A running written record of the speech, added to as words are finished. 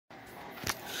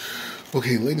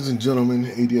Okay, ladies and gentlemen,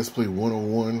 ADS Play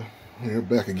 101. We're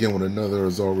back again with another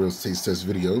Azareal taste test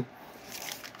video.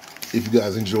 If you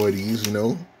guys enjoy these,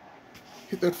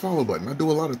 hit that follow button. I do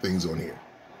a lot of things on here.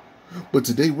 But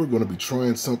today we're going to be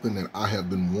trying something that I have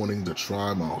been wanting to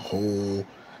try my whole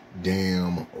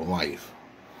damn life.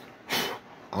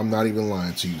 I'm not even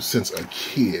lying to you. Since a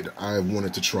kid, I have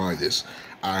wanted to try this.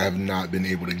 I have not been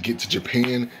able to get to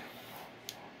Japan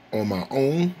on my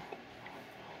own,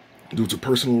 due to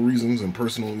personal reasons and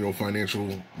personal,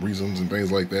 financial reasons and things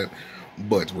like that.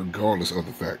 But regardless of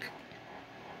the fact,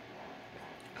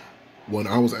 when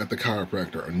I was at the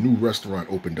chiropractor, a new restaurant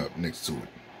opened up next to it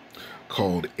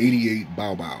called 88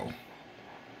 Bao Bao.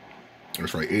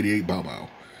 That's right, 88 Bao Bao.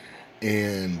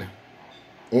 And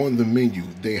on the menu,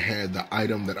 they had the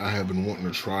item that I have been wanting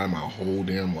to try my whole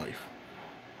damn life.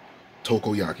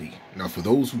 Takoyaki. Now, for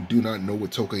those who do not know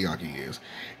what takoyaki is,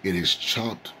 it is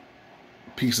chopped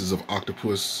pieces of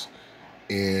octopus,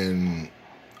 and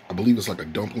I believe it's like a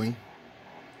dumpling,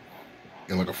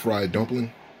 and like a fried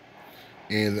dumpling,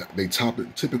 and they top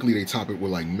it, typically they top it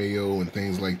with like mayo and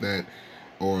things like that,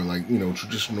 or like,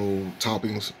 traditional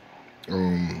toppings.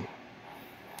 And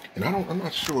I'm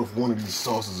not sure if one of these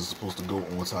sauces is supposed to go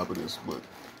on top of this, but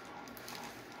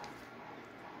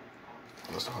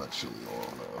that's hot chili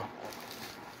on.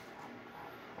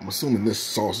 I'm assuming this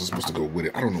sauce is supposed to go with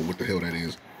it. I don't know what the hell that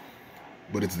is,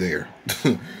 but it's there.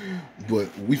 But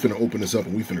we finna open this up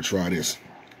and we finna try this.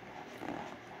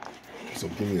 So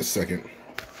give me a second.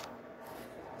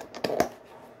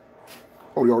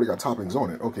 Oh, they already got toppings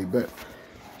on it. Okay, bet.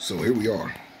 So here we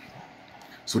are.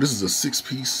 So this is a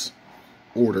 6-piece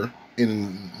order,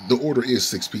 and the order is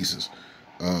 6 pieces.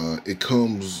 It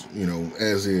comes,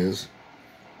 as is.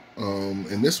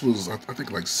 And this was, I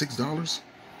think, like $6.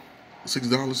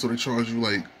 $6, so they charge you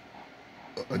like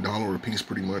 $1 a piece,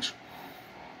 pretty much.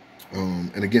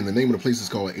 And again, the name of the place is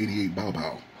called 88 Bao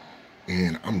Bao.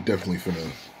 And I'm definitely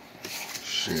finna...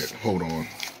 Shit, hold on.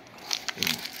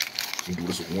 Let me do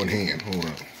this with one hand. Hold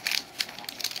on.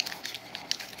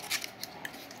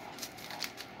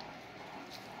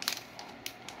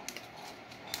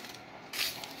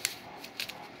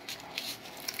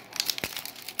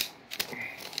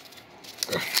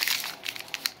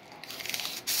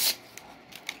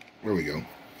 There we go. I'm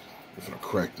gonna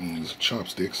crack these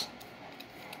chopsticks.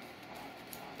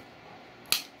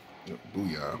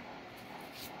 Booyah.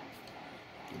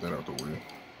 Get that out the way.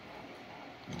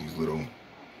 Get these little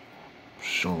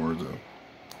shards of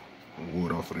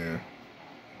wood off of there.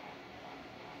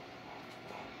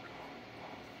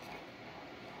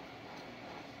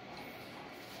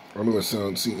 I know it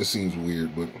seems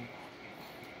weird, but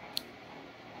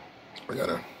I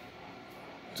gotta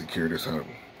take care of this how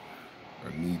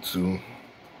I need to.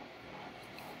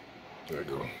 There we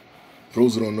go. For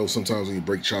those who don't know, sometimes when you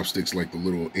break chopsticks, like the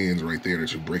little ends right there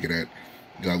that you break it at,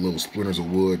 got little splinters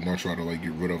of wood, and I try to like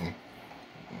get rid of them.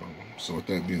 So with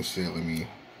that being said, let me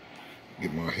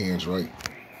get my hands right.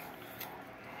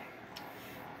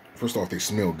 First off, they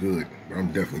smell good, but I'm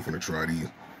definitely gonna try these.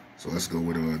 So let's go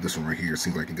with this one right here.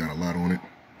 Seems like it got a lot on it.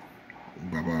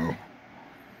 Bye-bye.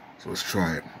 So let's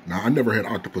try it. Now, I never had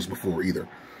octopus before either,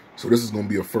 so this is gonna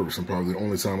be a first, and probably the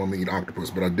only time I'm gonna eat octopus,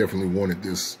 but I definitely wanted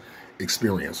this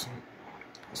experience.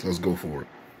 So let's go for it.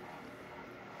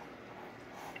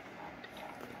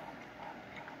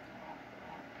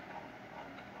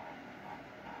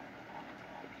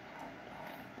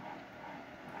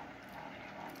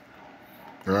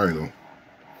 All right, though.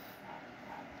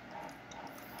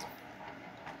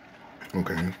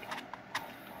 Okay.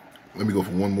 Let me go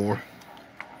for one more.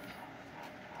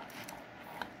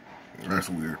 That's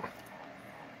weird.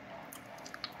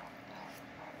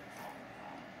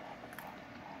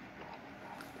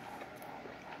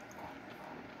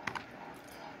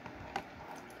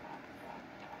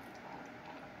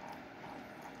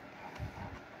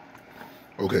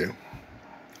 Okay.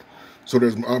 So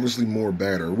there's obviously more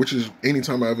batter, which is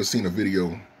anytime I've ever seen a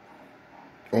video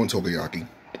on takoyaki,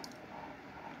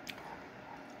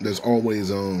 there's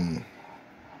always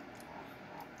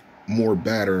more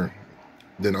batter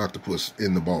than octopus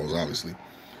in the balls, obviously.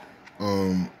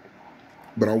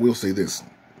 But I will say this.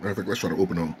 Matter of fact, let's try to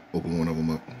open one of them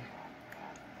up.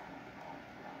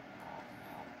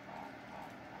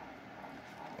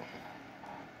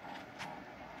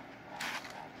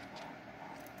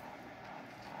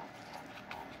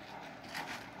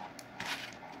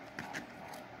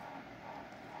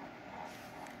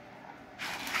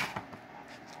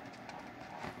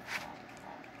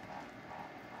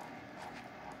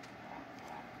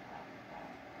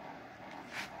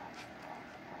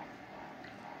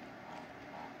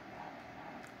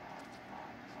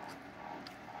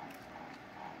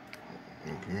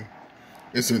 Okay.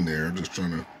 It's in there. I'm just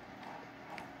trying to...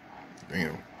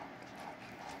 Damn.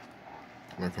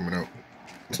 Not coming out.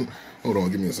 Hold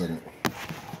on, give me a second.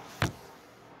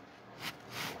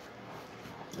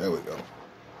 There we go.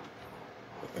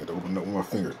 I had to open up with my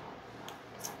finger.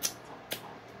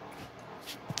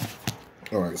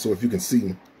 Alright, so if you can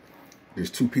see,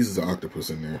 there's 2 pieces of octopus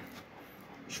in there.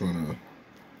 I'm trying to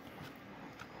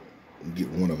get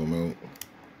one of them out.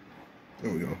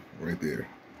 There we go, right there.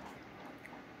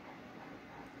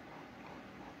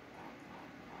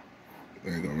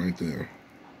 There you go, right there.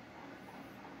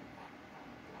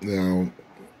 Now,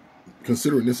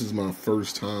 considering this is my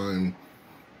first time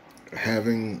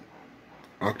having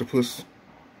octopus,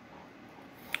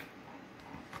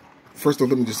 first off,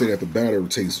 let me just say that the batter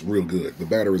tastes real good. The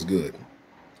batter is good.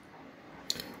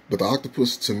 But the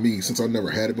octopus, to me, since I've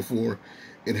never had it before,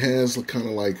 it has kind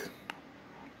of like,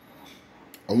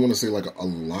 I want to say like a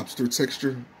lobster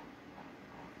texture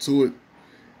to it.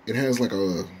 It has like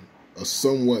a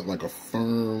somewhat like a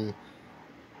firm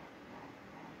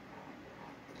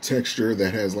texture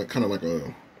that has like kind of like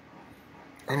a,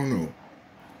 I don't know.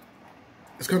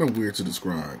 It's kind of weird to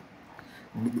describe,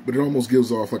 but it almost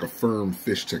gives off like a firm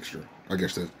fish texture. I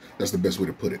guess that's the best way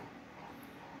to put it.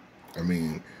 I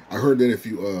mean, I heard that if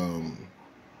you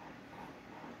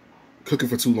cook it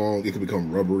for too long, it can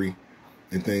become rubbery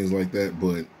and things like that.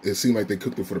 But it seemed like they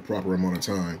cooked it for the proper amount of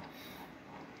time,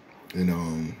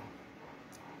 and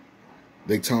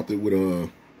they topped it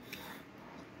with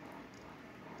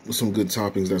some good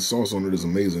toppings. That sauce on it is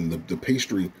amazing. The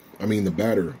pastry, I mean, the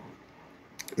batter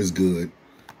is good.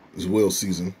 It's well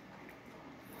seasoned.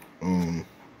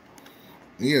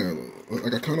 Yeah,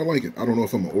 like I kind of like it. I don't know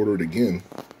if I'm gonna order it again,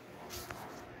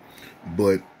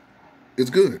 but it's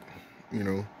good. You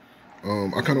know,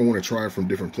 I kind of want to try it from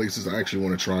different places. I actually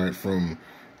want to try it from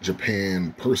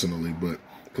Japan personally, but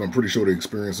cause I'm pretty sure the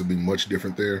experience will be much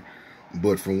different there.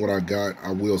 But from what I got,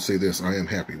 I will say this: I am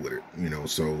happy with it. You know,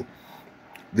 so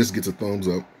this gets a thumbs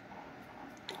up.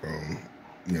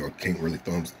 You know, can't really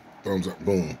thumbs up.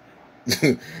 Boom.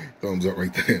 Thumbs up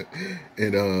right there.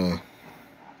 And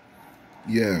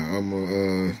yeah,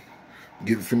 I'm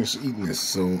getting finished eating this.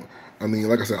 So I mean,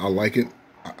 like I said, I like it.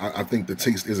 I think the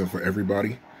taste isn't for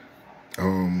everybody,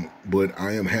 but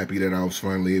I am happy that I was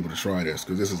finally able to try this,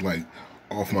 because this is like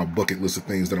off my bucket list of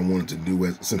things that I wanted to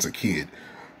do since a kid.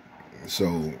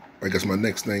 So I guess my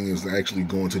next thing is actually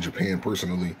going to Japan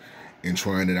personally and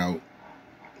trying it out.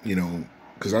 You know,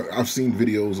 because I've seen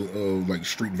videos of like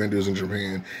street vendors in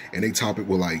Japan, and they top it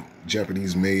with like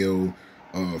Japanese mayo,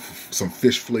 some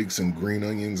fish flakes and green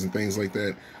onions and things like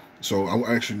that. So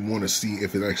I actually want to see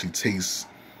if it actually tastes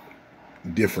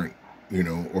different, you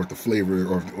know, or if the flavor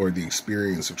or the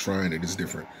experience of trying it is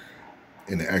different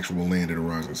in the actual land of the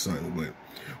rising sun. But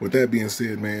with that being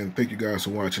said, man, thank you guys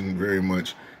for watching very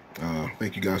much.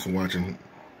 Thank you guys for watching.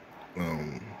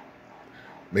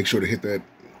 Make sure to hit that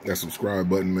subscribe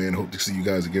button, man. Hope to see you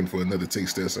guys again for another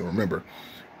taste test. And remember,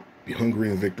 be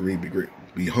hungry in victory, be great,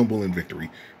 be humble in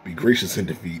victory, be gracious in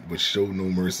defeat, but show no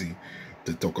mercy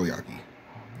to Takoyaki.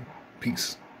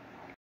 Peace.